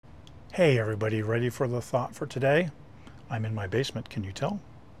Hey everybody, ready for the thought for today? I'm in my basement, can you tell?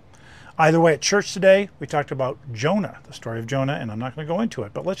 Either way, at church today, we talked about Jonah, the story of Jonah, and I'm not going to go into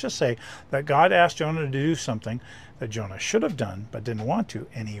it, but let's just say that God asked Jonah to do something that Jonah should have done but didn't want to,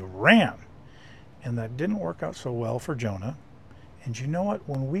 and he ran. And that didn't work out so well for Jonah. And you know what?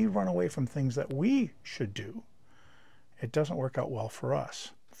 When we run away from things that we should do, it doesn't work out well for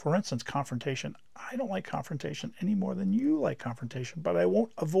us. For instance, confrontation. I don't like confrontation any more than you like confrontation, but I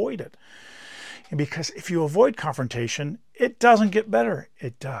won't avoid it. And because if you avoid confrontation, it doesn't get better.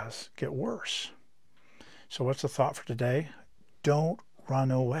 It does get worse. So what's the thought for today? Don't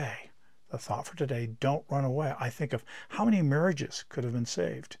run away. The thought for today, don't run away. I think of how many marriages could have been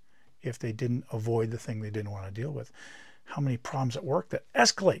saved if they didn't avoid the thing they didn't want to deal with. How many problems at work that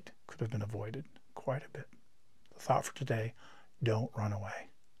escalate could have been avoided? Quite a bit. The thought for today, don't run away.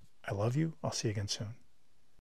 I love you. I'll see you again soon.